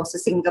o sa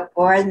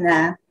Singapore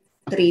na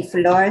 3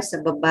 floors, sa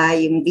baba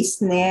yung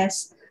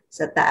business,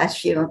 sa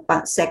taas yung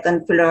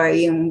second floor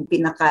yung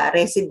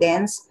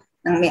pinaka-residence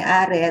ng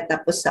may-ari,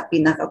 tapos sa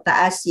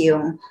pinakataas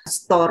yung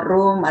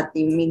storeroom at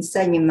yung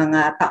minsan yung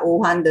mga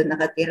tauhan doon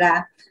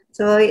nakatira.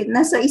 So,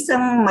 nasa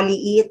isang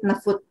maliit na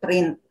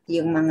footprint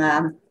yung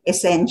mga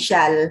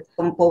essential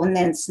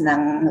components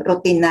ng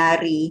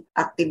routinary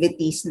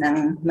activities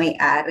ng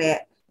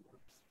may-ari.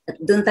 At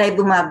doon tayo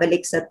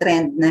bumabalik sa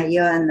trend na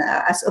yon,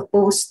 as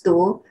opposed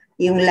to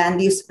yung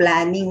land use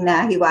planning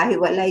na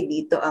hiwa-hiwalay.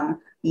 Dito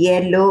ang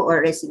yellow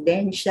or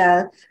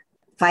residential,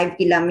 5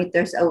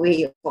 kilometers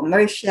away yung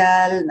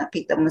commercial,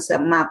 nakita mo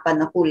sa mapa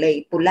na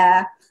kulay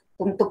pula.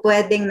 Kung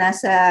pwedeng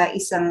nasa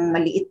isang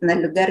maliit na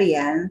lugar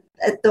yan,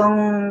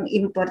 itong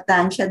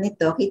importansya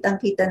nito,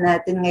 kitang-kita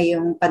natin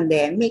ngayong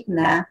pandemic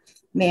na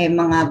may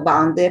mga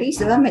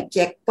boundaries, may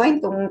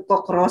checkpoint kung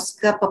kukross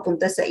ka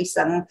papunta sa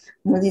isang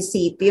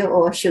munisipyo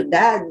o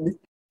syudad.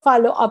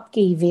 Follow-up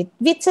kay Vit.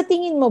 Vit, sa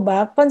tingin mo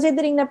ba,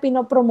 considering na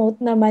pinopromote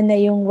naman na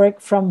yung work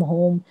from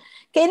home,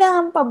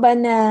 kailangan pa ba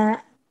na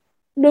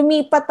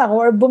lumipat ako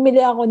or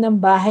bumili ako ng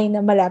bahay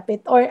na malapit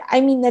or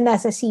na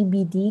nasa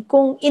CBD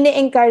kung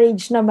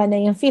ine-encourage naman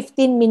na yung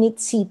 15-minute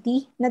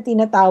city na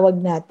tinatawag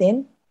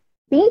natin?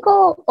 Tingin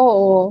ko,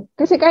 oo.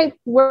 Kasi kahit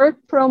work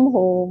from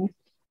home,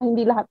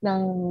 hindi lahat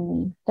ng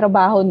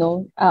trabaho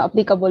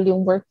applicable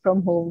yung work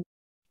from home.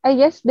 I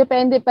guess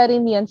depende pa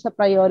rin yan sa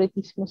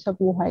priorities mo sa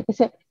buhay.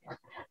 Kasi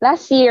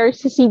last year,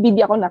 sa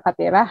CBD ako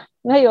nakatira.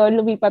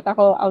 Ngayon, lumipat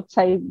ako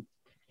outside.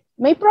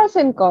 May pros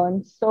and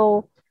cons.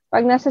 So,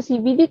 pag nasa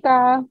CBD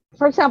ka,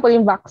 for example,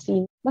 yung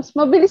vaccine, mas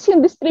mabilis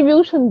yung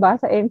distribution ba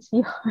sa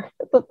NCR?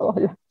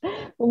 Totoo lang.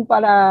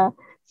 Kumpara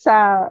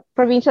sa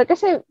provincial.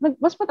 Kasi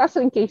mas mataas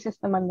rin cases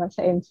naman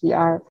sa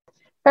NCR.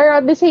 Pero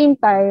at the same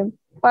time,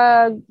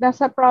 pag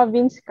nasa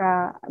province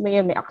ka, may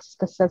access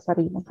ka sa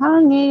sariling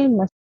hangin,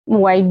 mas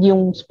wide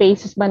yung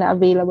spaces ba na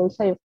available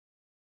sa'yo.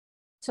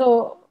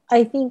 So,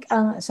 I think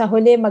sa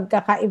huli,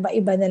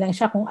 magkakaiba-iba na lang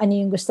siya kung ano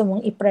yung gusto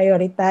mong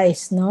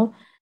i-prioritize, no?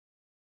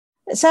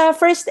 Sa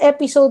first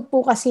episode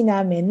po kasi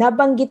namin,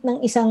 nabanggit ng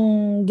isang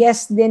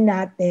guest din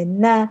natin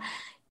na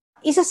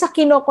isa sa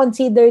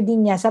kino-consider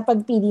din niya sa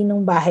pagpili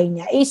ng bahay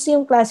niya is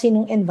yung klase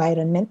ng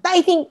environment. I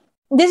think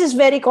this is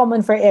very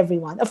common for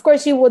everyone. Of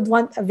course, you would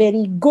want a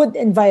very good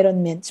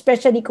environment,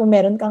 especially kung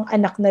meron kang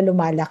anak na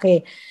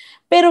lumalaki.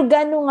 Pero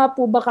gaano nga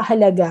po ba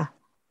kahalaga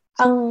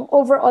ang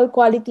overall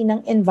quality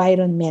ng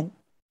environment?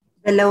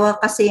 Dalawa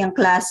kasi yung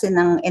klase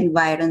ng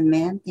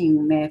environment,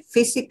 yung may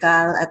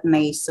physical at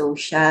may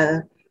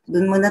social.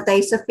 Doon muna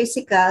tayo sa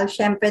physical.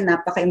 Siyempre,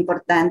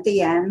 napaka-importante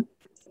yan.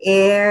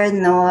 Air,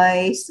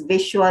 noise,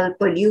 visual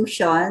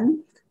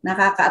pollution.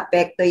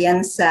 Nakaka-apekto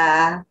yan sa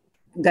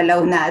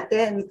galaw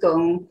natin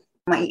kung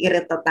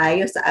maiirita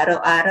tayo sa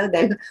araw-araw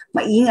dahil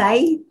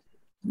maingay.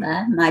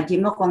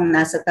 Imagine mo kung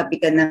nasa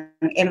tabi ka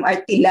ng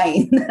MRT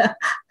line.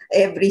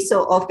 Every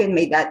so often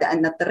may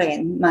dadaan na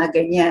tren, mga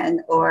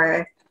ganyan.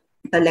 Or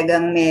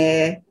talagang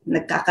may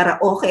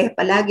nagkakaraoke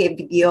palagi,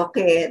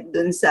 videoke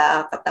dun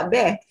sa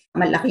katabi.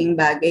 Malaking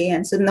bagay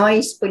yan. So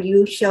noise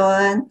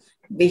pollution,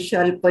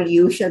 visual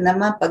pollution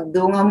naman.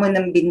 Pagdunga mo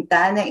ng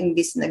bintana,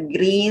 imbis na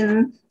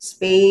green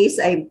space,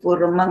 ay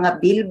puro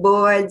mga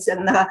billboards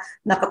ang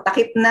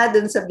nakatakip na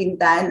dun sa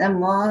bintana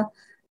mo.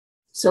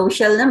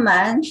 Social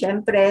naman,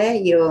 syempre,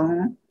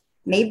 yung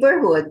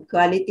neighborhood,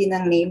 quality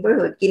ng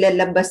neighborhood.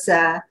 Kilala ba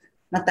sa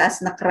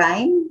mataas na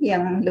crime,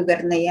 yung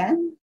lugar na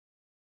yan?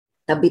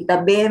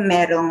 Tabi-tabi,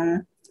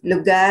 merong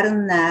lugar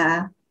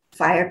na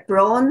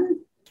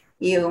fire-prone,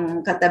 yung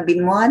katabi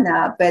mo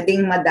na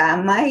pwedeng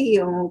madamay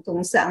yung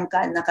kung saan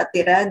ka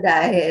nakatira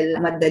dahil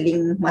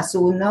madaling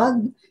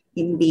masunog,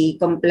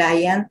 hindi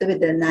compliant with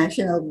the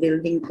National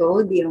Building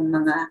Code, yung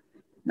mga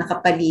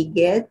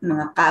nakapaligid,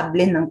 mga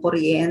kable ng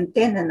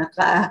kuryente na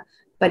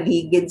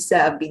nakapaligid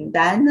sa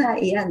bintana,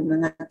 yan,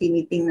 mga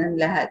tinitingnan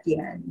lahat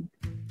yan.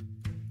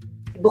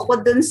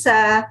 Bukod dun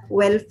sa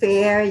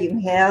welfare,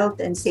 yung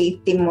health and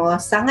safety mo,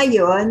 sa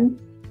ngayon,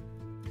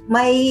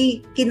 may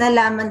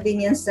kinalaman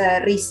din yan sa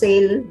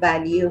resale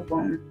value.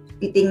 Kung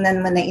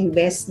titingnan mo na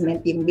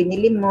investment yung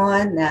binili mo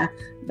na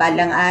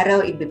balang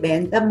araw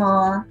ibebenta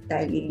mo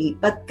dahil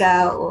ilipat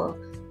ka o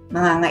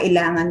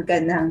mangangailangan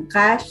ka ng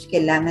cash,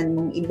 kailangan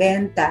mong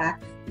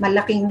ibenta,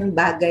 malaking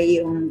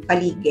bagay yung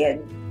paligid.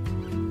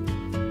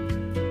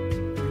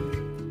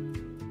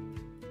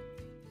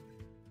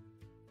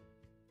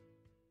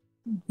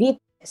 Vit,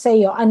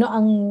 sa'yo, ano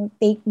ang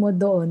take mo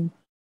doon?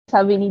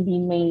 Sabi ni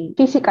Dean, may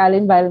physical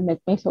environment,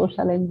 may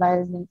social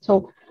environment.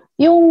 So,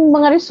 yung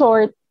mga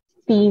resort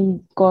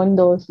themed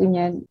condos,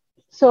 ganyan.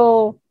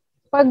 So,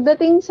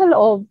 pagdating sa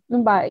loob ng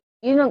bahay,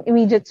 yun ang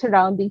immediate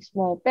surroundings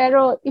mo.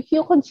 Pero if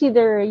you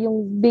consider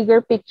yung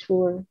bigger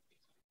picture,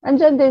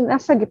 andyan din,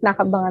 nasa gitna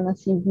ka ba nga ng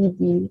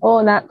CBD?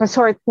 O,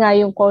 resort nga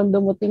yung condo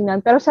mo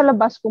tingnan. Pero sa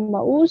labas, kung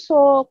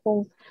mauso,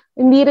 kung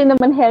hindi rin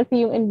naman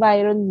healthy yung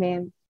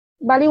environment,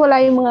 bali wala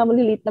yung mga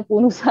maliliit na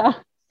puno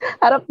sa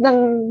harap ng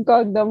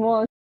condo mo.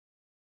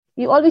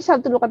 You always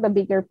have to look at the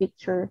bigger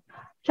picture.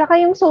 Tsaka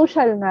yung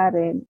social nga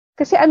rin.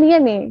 Kasi ano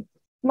yan eh,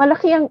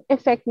 malaki ang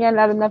effect niya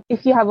lalo na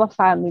if you have a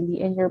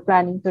family and you're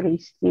planning to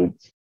raise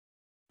kids.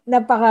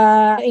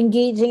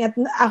 Napaka-engaging at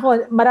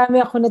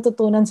marami ako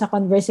natutunan sa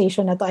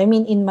conversation na to. I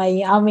mean, in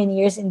my how many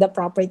years in the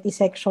property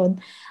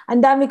section, ang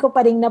dami ko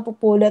pa rin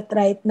napupulot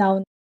right now.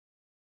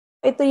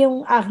 Ito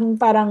yung aking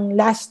parang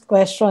last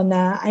question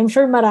na I'm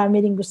sure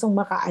marami rin gustong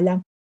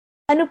makaalam.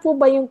 Ano po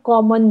ba yung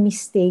common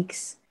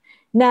mistakes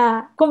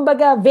na,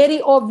 kumbaga,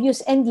 very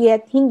obvious and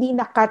yet hindi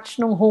na-catch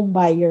ng home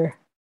buyer?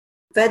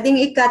 Pwedeng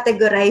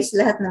i-categorize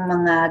lahat ng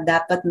mga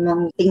dapat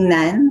mong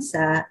tingnan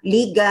sa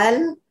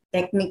legal,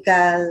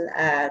 technical,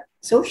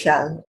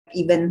 social,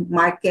 even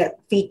market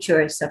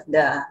features of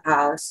the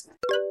house.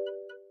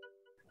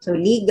 So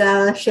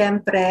legal,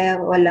 syempre,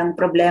 walang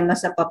problema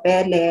sa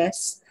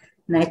papeles.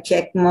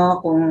 Na-check mo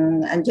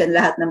kung andyan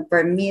lahat ng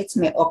permits,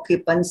 may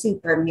occupancy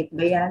permit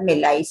ba yan, may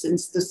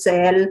license to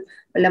sell,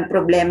 walang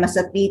problema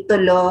sa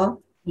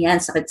titulo. Yan,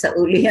 sakit sa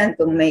ulo yan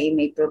kung may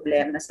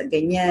problema sa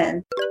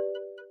ganyan.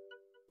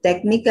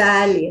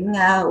 Technical, yun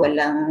nga,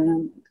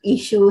 walang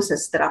issue sa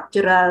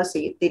structural, sa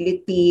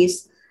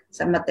utilities,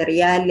 sa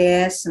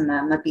materyales,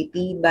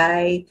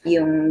 matitibay,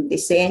 yung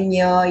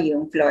disenyo,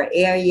 yung floor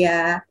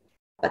area,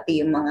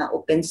 pati yung mga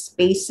open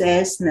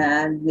spaces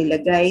na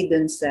nilagay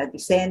dun sa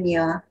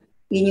disenyo,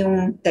 yun yung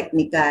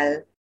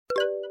technical.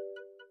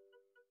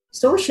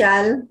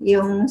 Social,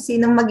 yung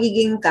sinong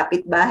magiging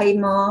kapitbahay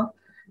mo,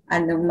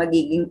 anong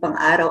magiging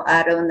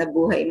pang-araw-araw na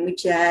buhay mo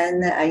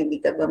dyan, hindi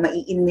ka ba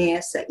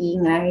maiinis sa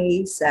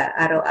ingay, sa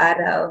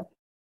araw-araw.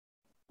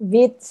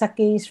 Vit, sa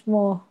case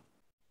mo,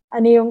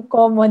 ano yung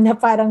common na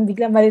parang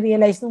bigla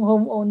marirealize ng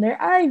homeowner,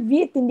 ay,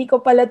 Vit, hindi ko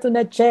pala ito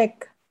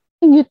na-check.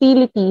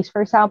 Utilities,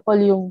 for example,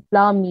 yung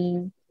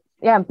plumbing,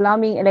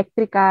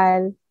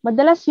 electrical,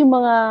 madalas yung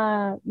mga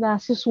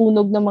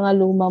nasusunog ng mga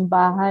lumang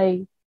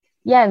bahay.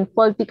 Yan,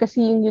 faulty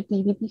kasi yung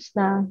utilities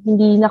na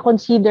hindi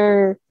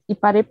na-consider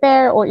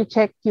ipa-repair or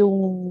i-check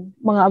yung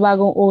mga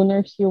bagong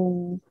owners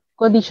yung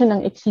condition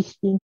ng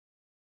existing.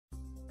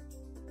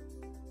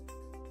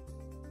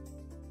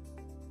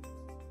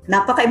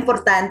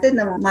 Napaka-importante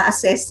na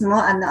ma-assess mo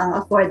ano ang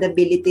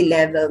affordability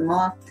level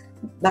mo.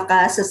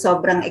 Baka sa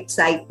sobrang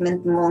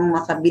excitement mong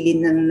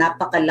makabili ng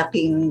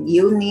napakalaking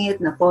unit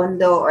na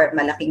condo or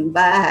malaking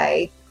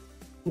bahay,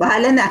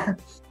 bahala na.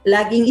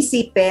 Laging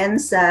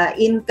isipin sa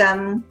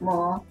income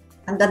mo,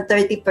 hanggang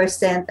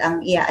 30%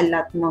 ang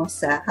i-allot mo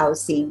sa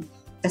housing.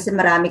 Kasi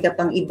marami ka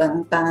pang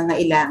ibang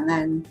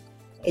pangangailangan.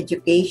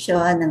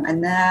 Education ng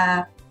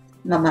anak,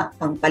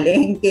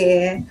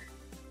 pangpalengke,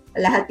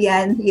 lahat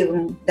yan,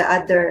 yung the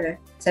other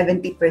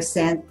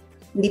 70%.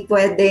 Hindi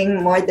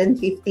pwedeng more than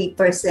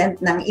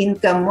 50% ng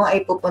income mo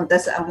ay pupunta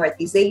sa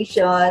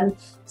amortization,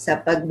 sa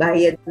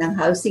pagbayad ng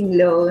housing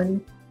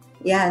loan.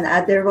 Yan,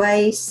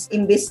 otherwise,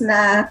 imbis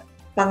na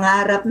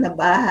pangarap na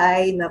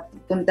bahay na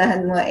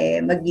pupuntahan mo,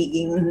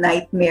 magiging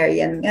nightmare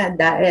yan nga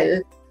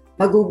dahil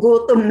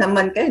magugutom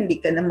naman ka, hindi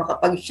ka na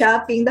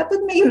makapag-shopping. Dapat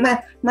may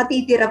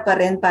matitira pa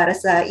rin para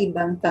sa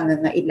ibang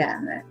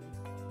pangangailangan.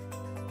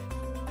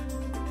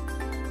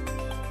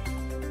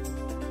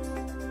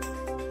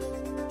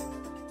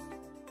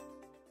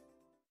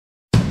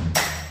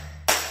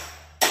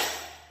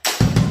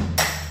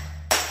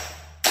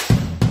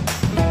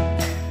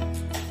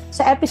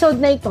 Sa episode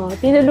na ito,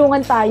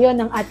 tinulungan tayo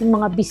ng ating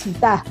mga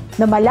bisita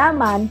na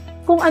malaman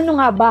kung ano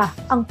nga ba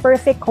ang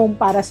perfect home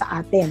para sa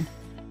atin.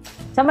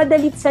 Sa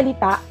madalit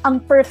salita,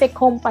 ang perfect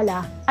home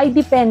pala ay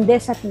depende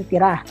sa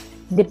titira.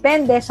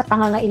 Depende sa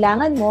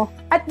pangangailangan mo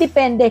at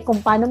depende kung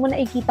paano mo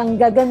nakikitang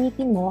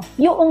gagamitin mo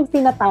yung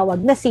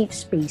tinatawag na safe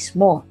space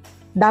mo.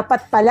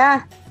 Dapat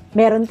pala,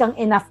 meron kang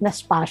enough na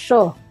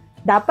spasyo.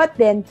 Dapat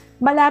din,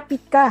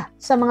 malapit ka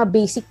sa mga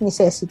basic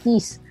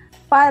necessities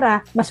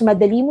para mas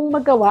madali mong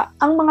magawa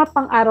ang mga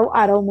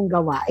pang-araw-araw mong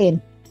gawain.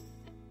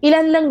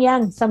 Ilan lang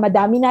yan sa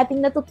madami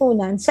nating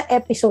natutunan sa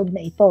episode na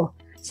ito.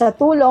 Sa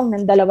tulong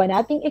ng dalawa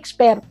nating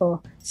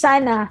eksperto,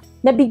 sana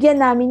nabigyan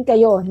namin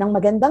kayo ng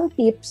magandang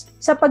tips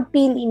sa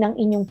pagpili ng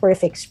inyong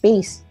perfect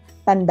space.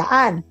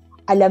 Tandaan,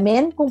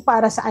 alamin kung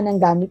para saan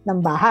ang gamit ng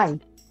bahay.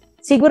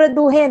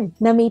 Siguraduhin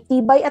na may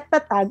tibay at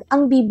tatag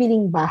ang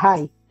bibiling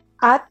bahay.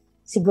 At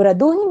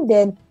siguraduhin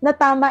din na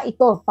tama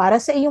ito para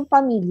sa iyong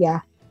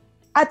pamilya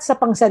at sa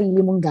pangsarili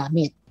mong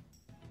gamit.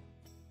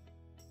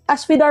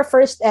 As with our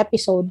first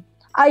episode,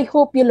 I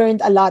hope you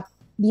learned a lot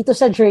dito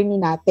sa journey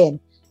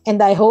natin. And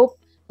I hope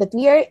that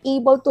we are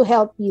able to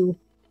help you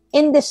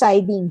in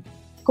deciding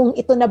kung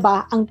ito na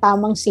ba ang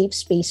tamang safe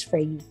space for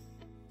you.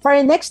 For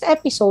our next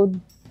episode,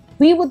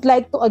 we would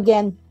like to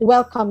again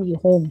welcome you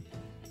home.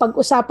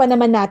 Pag-usapan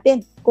naman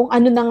natin kung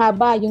ano na nga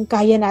ba yung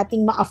kaya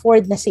nating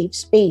ma-afford na safe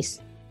space.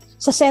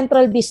 Sa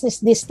Central Business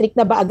District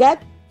na ba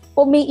agad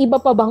o may iba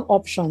pa bang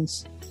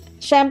options?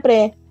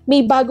 Siyempre,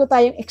 may bago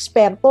tayong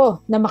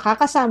eksperto na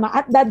makakasama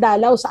at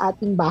dadalaw sa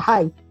ating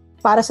bahay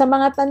para sa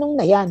mga tanong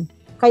na yan.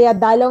 Kaya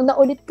dalaw na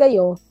ulit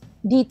kayo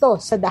dito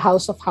sa The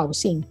House of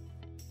Housing.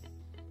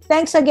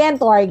 Thanks again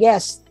to our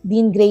guest,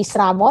 Dean Grace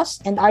Ramos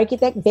and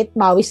Architect Vit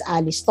Mawis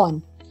Aliston.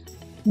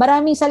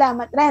 Maraming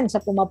salamat rin sa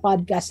Puma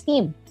Podcast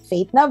team,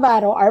 Faith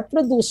Navarro, our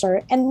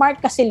producer, and Mark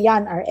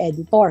Casillan, our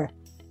editor.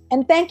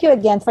 And thank you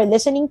again for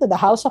listening to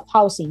The House of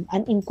Housing,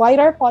 an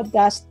Inquirer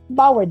podcast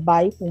powered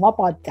by Puma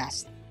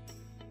Podcast.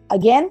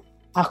 Again,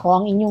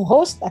 ako ang inyong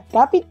host at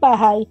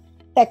kapitbahay,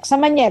 Tex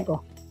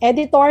Samaniego,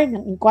 editor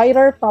ng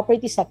Inquirer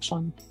Property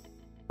Section.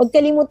 Huwag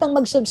kalimutang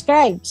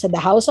mag-subscribe sa The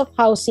House of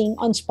Housing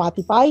on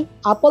Spotify,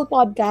 Apple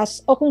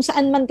Podcasts o kung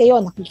saan man kayo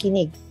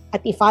nakikinig.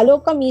 At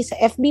i-follow kami sa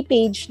FB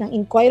page ng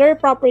Inquirer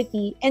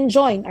Property and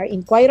join our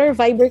Inquirer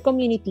Viber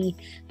community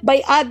by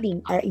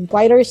adding our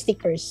Inquirer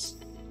stickers.